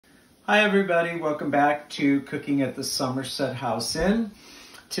Hi everybody, welcome back to Cooking at the Somerset House Inn.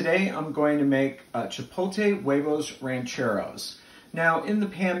 Today I'm going to make Chipotle Huevos Rancheros. Now in the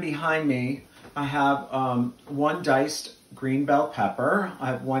pan behind me I have one diced green bell pepper, I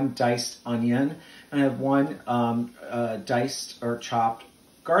have one diced onion, and I have one diced or chopped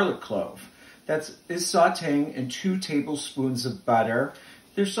garlic clove. That is sauteing in 2 tablespoons of butter.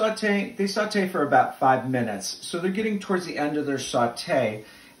 They saute for about 5 minutes, so they're getting towards the end of their saute.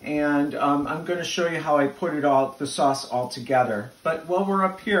 And I'm going to show you how I put the sauce all together. But while we're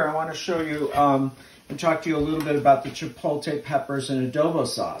up here, I want to show you and talk to you a little bit about the chipotle peppers and adobo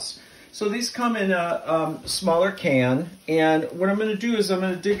sauce. So these come in a smaller can, and what I'm going to do is I'm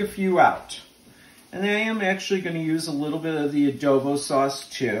going to dig a few out. And I am actually going to use a little bit of the adobo sauce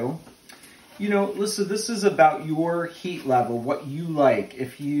too. You know, listen, this is about your heat level, what you like.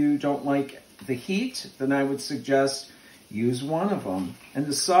 If you don't like the heat, then I would suggest use one of them. And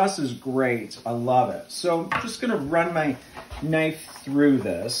the sauce is great. I love it. So I'm just going to run my knife through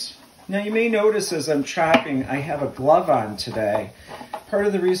this. Now you may notice as I'm chopping, I have a glove on today. Part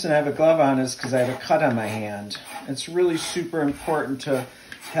of the reason I have a glove on is because I have a cut on my hand. It's really super important to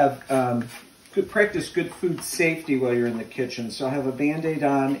have practice good food safety while you're in the kitchen. So I have a Band-Aid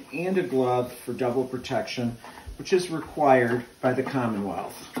on and a glove for double protection, which is required by the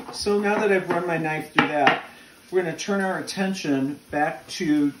Commonwealth. So now that I've run my knife through that, we're going to turn our attention back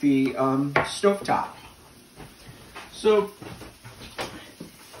to the stovetop. So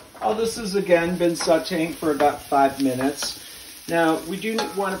all this has again been sauteing for about 5 minutes. Now we do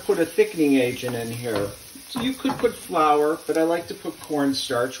want to put a thickening agent in here. So you could put flour, but I like to put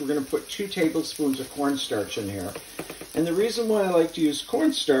cornstarch. We're going to put 2 tablespoons of cornstarch in here. And the reason why I like to use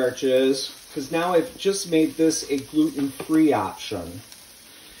cornstarch is because now I've just made this a gluten-free option.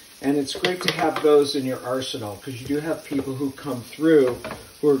 And it's great to have those in your arsenal because you do have people who come through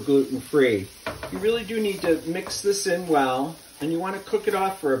who are gluten-free. You really do need to mix this in well, and you want to cook it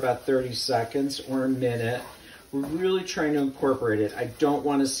off for about 30 seconds or a minute. We're really trying to incorporate it. I don't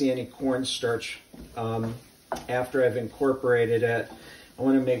want to see any cornstarch after I've incorporated it. I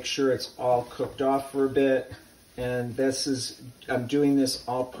want to make sure it's all cooked off for a bit. And I'm doing this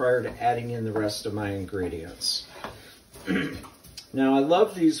all prior to adding in the rest of my ingredients. Now, I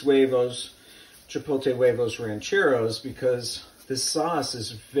love these huevos, Chipotle Huevos Rancheros, because this sauce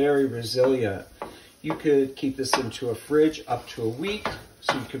is very resilient. You could keep this into a fridge up to a week,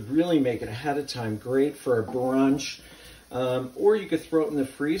 so you could really make it ahead of time. Great for a brunch, or you could throw it in the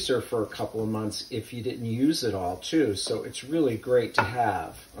freezer for a couple of months if you didn't use it all too. So it's really great to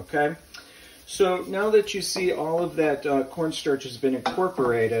have, okay? So now that you see all of that cornstarch has been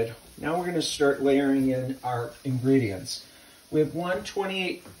incorporated, now we're gonna start layering in our ingredients. We have one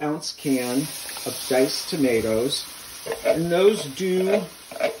 28-ounce can of diced tomatoes, and those do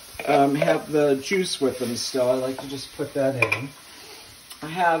have the juice with them still. I like to just put that in. I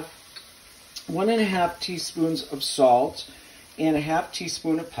have 1.5 teaspoons of salt and a 1/2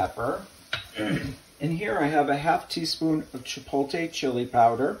 teaspoon of pepper. And here I have a 1/2 teaspoon of chipotle chili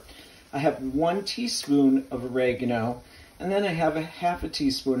powder. I have 1 teaspoon of oregano, and then I have a 1/2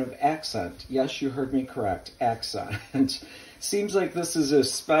 teaspoon of accent. Yes, you heard me correct, accent. Seems like this is a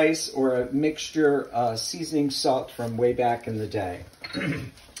spice or a mixture seasoning salt from way back in the day.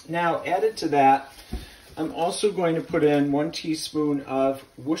 Now, added to that, I'm also going to put in 1 teaspoon of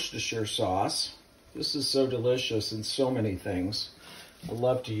Worcestershire sauce. This is so delicious in so many things. I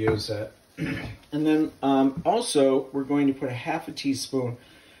love to use it. And then also, we're going to put a 1/2 teaspoon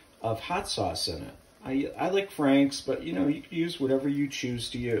of hot sauce in it. I like Frank's, but you know, you can use whatever you choose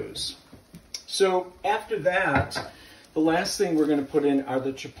to use. So after that, the last thing we're going to put in are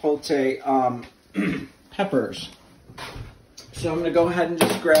the chipotle peppers. So I'm going to go ahead and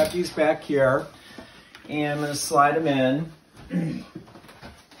just grab these back here, and I'm going to slide them in.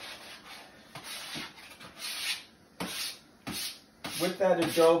 With that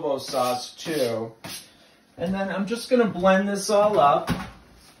adobo sauce too. And then I'm just going to blend this all up,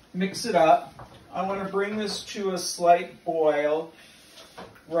 mix it up. I want to bring this to a slight boil,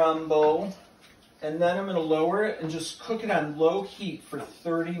 rumble. And then I'm going to lower it and just cook it on low heat for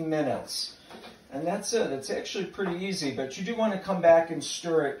 30 minutes. And that's it. It's actually pretty easy, but you do want to come back and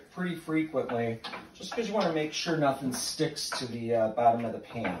stir it pretty frequently, just because you want to make sure nothing sticks to the bottom of the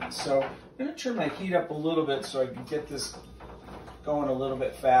pan. So I'm going to turn my heat up a little bit so I can get this going a little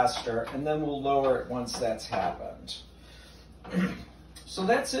bit faster, and then we'll lower it once that's happened. So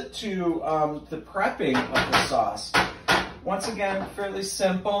that's it to the prepping of the sauce. Once again, fairly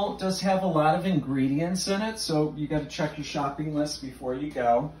simple. It does have a lot of ingredients in it, so you got to check your shopping list before you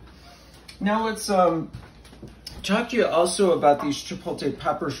go. Now let's talk to you also about these Chipotle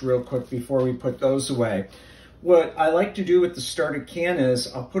peppers real quick before we put those away. What I like to do with the starter can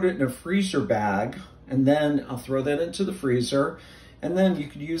is I'll put it in a freezer bag, and then I'll throw that into the freezer, and then you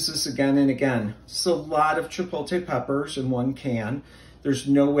could use this again and again. It's a lot of Chipotle peppers in one can. There's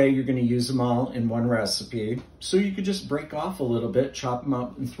no way you're gonna use them all in one recipe. So you could just break off a little bit, chop them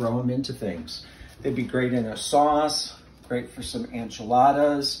up, and throw them into things. They'd be great in a sauce, great for some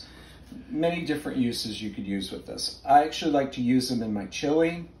enchiladas, many different uses you could use with this. I actually like to use them in my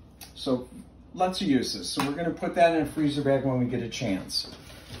chili, so lots of uses. So we're gonna put that in a freezer bag when we get a chance.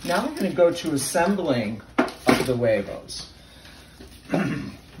 Now we're gonna go to assembling of the huevos.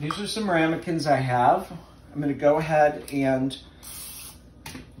 These are some ramekins I have. I'm gonna go ahead and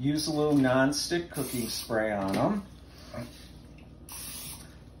use a little non-stick cooking spray on them.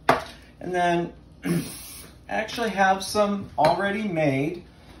 And then I actually have some already made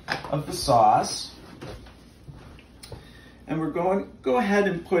of the sauce. And we're going to go ahead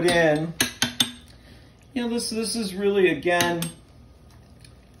and put in, you know, this is really, again,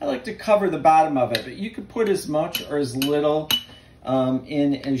 I like to cover the bottom of it, but you could put as much or as little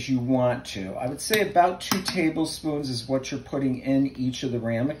in as you want to. I would say about 2 tablespoons is what you're putting in each of the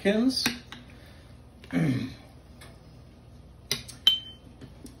ramekins.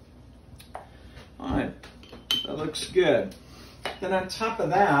 All right, that looks good. Then on top of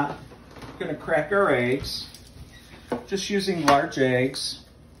that, we're gonna crack our eggs, just using large eggs.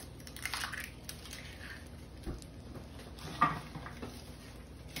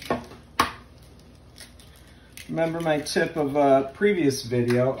 Remember my tip of a previous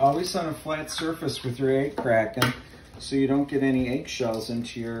video, always on a flat surface with your egg cracking so you don't get any eggshells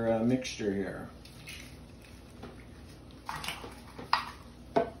into your mixture here.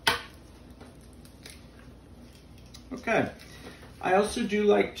 Okay, I also do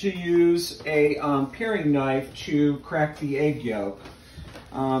like to use a paring knife to crack the egg yolk.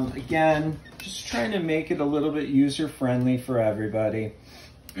 Again, just trying to make it a little bit user-friendly for everybody.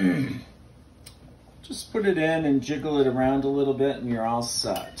 Just put it in and jiggle it around a little bit and you're all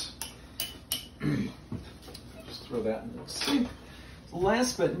set. Just throw that in the sink.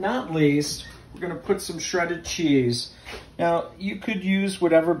 Last but not least, we're gonna put some shredded cheese. Now, you could use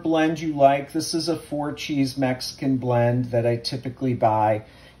whatever blend you like. This is a 4-cheese Mexican blend that I typically buy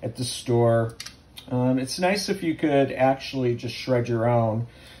at the store. It's nice if you could actually just shred your own,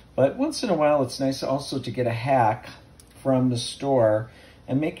 but once in a while, it's nice also to get a hack from the store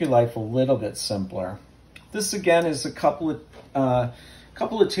and make your life a little bit simpler. This again is a couple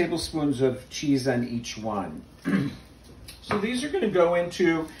of tablespoons of cheese on each one. So these are going to go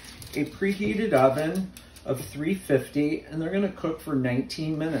into a preheated oven of 350 and they're going to cook for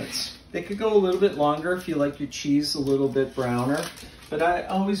 19 minutes. They could go a little bit longer if you like your cheese a little bit browner, but I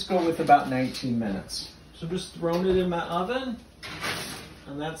always go with about 19 minutes. So just throwing it in my oven,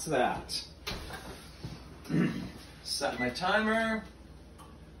 and that's that. Set my timer.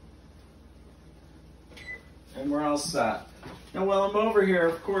 And we're all set. Now while I'm over here,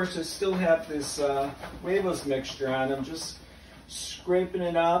 of course, I still have this Huevos mixture on. I'm just scraping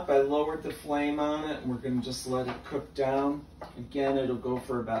it up. I lowered the flame on it, and we're gonna just let it cook down. Again, it'll go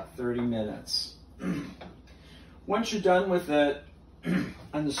for about 30 minutes. Once you're done with it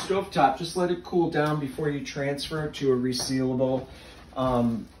on the stovetop, just let it cool down before you transfer it to a resealable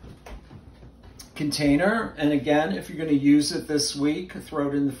container. And again, if you're gonna use it this week, throw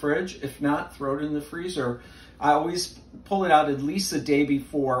it in the fridge. If not, throw it in the freezer. I always pull it out at least a day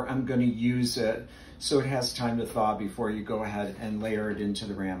before I'm gonna use it, so it has time to thaw before you go ahead and layer it into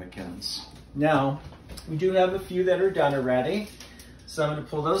the ramekins. Now, we do have a few that are done already, so I'm gonna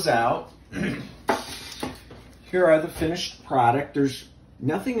pull those out. Here are the finished product. There's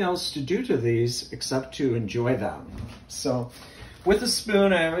nothing else to do to these except to enjoy them. So with a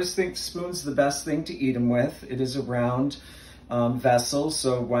spoon, I always think spoon's the best thing to eat them with. It is a round vessel,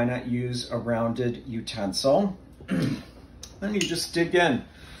 so why not use a rounded utensil? Then you just dig in.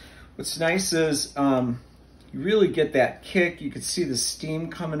 What's nice is you really get that kick. You can see the steam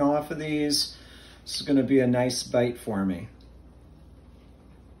coming off of these. This is gonna be a nice bite for me.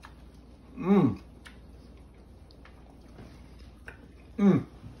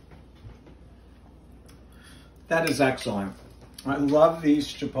 That is excellent. I love these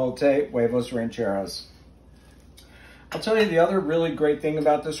Chipotle Huevos Rancheros. I'll tell you the other really great thing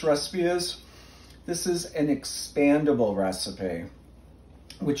about this recipe is this is an expandable recipe,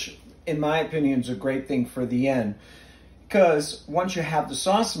 which in my opinion is a great thing for the end. Because once you have the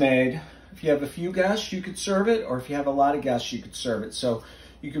sauce made, if you have a few guests, you could serve it, or if you have a lot of guests, you could serve it. So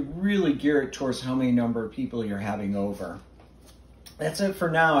you could really gear it towards how many number of people you're having over. That's it for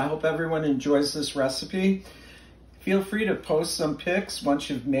now. I hope everyone enjoys this recipe. Feel free to post some pics once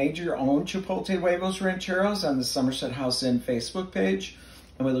you've made your own Chipotle Huevos Rancheros on the Somerset House Inn Facebook page.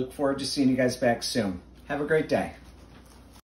 And we look forward to seeing you guys back soon. Have a great day.